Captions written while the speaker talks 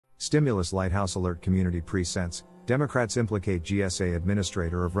Stimulus Lighthouse Alert Community Presents, Democrats implicate GSA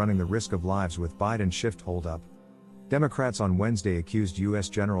administrator of running the risk of lives with Biden shift holdup. Democrats on Wednesday accused U.S.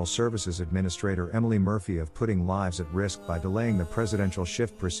 General Services Administrator Emily Murphy of putting lives at risk by delaying the presidential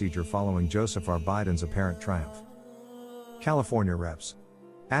shift procedure following Joseph R. Biden's apparent triumph. California Reps.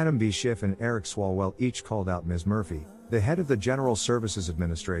 Adam B. Schiff and Eric Swalwell each called out Ms. Murphy, the head of the General Services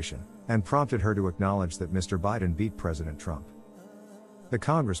Administration, and prompted her to acknowledge that Mr. Biden beat President Trump. The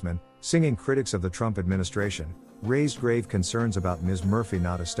congressman, singing critics of the Trump administration, raised grave concerns about Ms. Murphy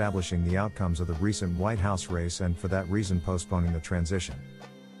not establishing the outcomes of the recent White House race and for that reason postponing the transition.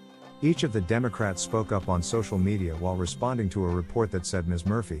 Each of the Democrats spoke up on social media while responding to a report that said Ms.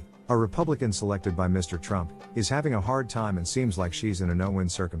 Murphy, a Republican selected by Mr. Trump, is having a hard time and seems like she's in a no-win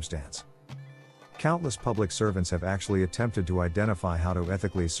circumstance. Countless public servants have actually attempted to identify how to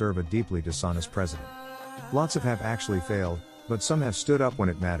ethically serve a deeply dishonest president. Lots have actually failed, but some have stood up when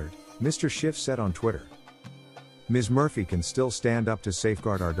it mattered, Mr. Schiff said on Twitter. Ms. Murphy can still stand up to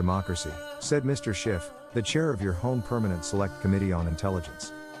safeguard our democracy, said Mr. Schiff, the chair of your home Permanent Select Committee on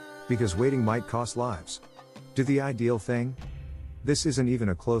Intelligence. Because waiting might cost lives. Do the ideal thing? This isn't even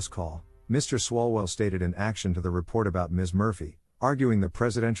a close call, Mr. Swalwell stated in action to the report about Ms. Murphy, arguing the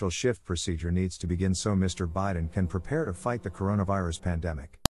presidential shift procedure needs to begin so Mr. Biden can prepare to fight the coronavirus pandemic.